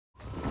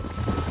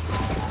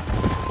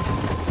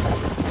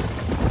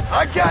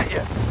I got you.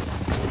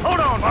 Hold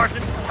on,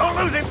 Marston. Don't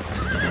lose him.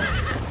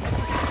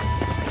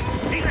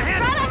 He's a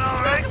handful,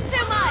 all right. Him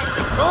too much.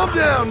 Calm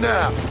down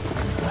now.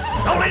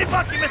 Don't let him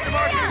buck you, Mr.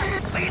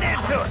 Marston. Lean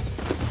into it.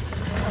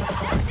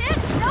 That's it.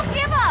 Don't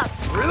give up.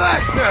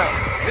 Relax now.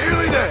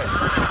 Nearly there.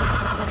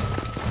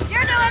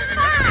 You're doing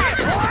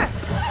fine.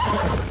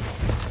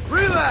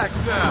 Relax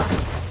now.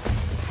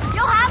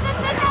 You'll have this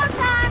in no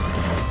time.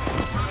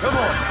 Come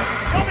on.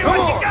 Show me Come what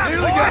on. you got,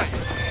 Nearly boy. got you.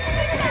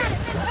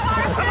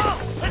 Come on,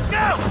 let's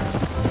go.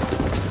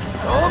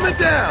 Calm it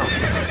down.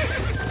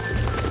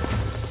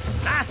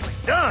 Nicely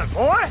done,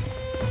 boy.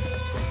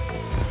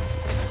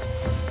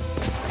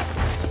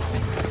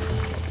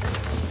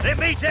 Let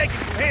me take you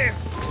from here.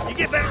 You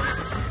get better. I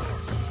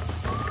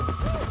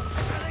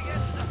think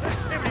that's the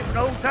activity for an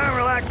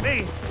old-timer like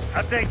me.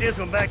 I'll take this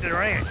one back to the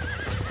ranch.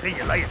 See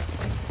you later.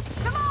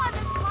 Come on,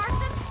 Mr.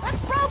 Marston.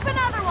 Let's rope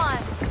another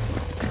one.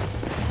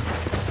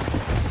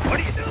 What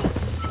are you doing?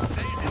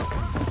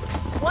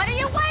 What are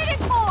you waiting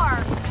for?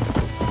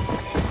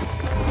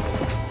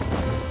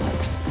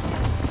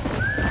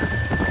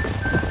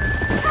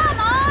 Come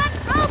on,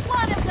 rope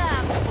one of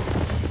them.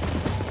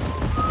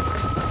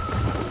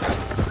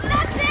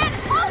 That's it.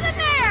 Hold him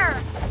there.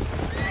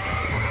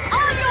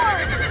 All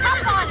yours.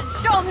 Hop on and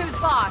show him who's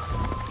boss.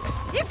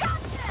 You got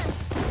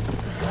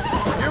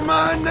this. You're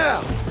mine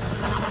now.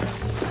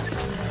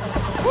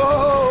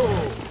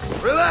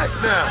 Whoa. Relax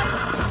now.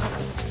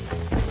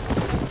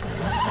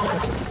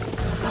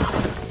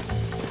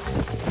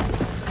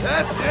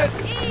 That's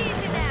it.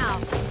 Easy now.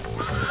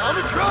 I'm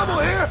in trouble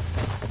here.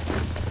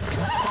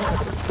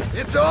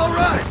 It's all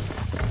right.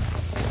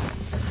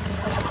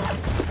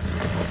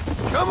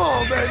 Come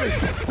on, baby.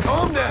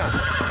 Calm down.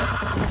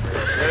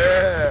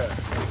 Yeah.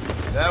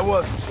 That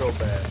wasn't so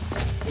bad.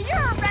 You're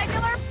a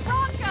regular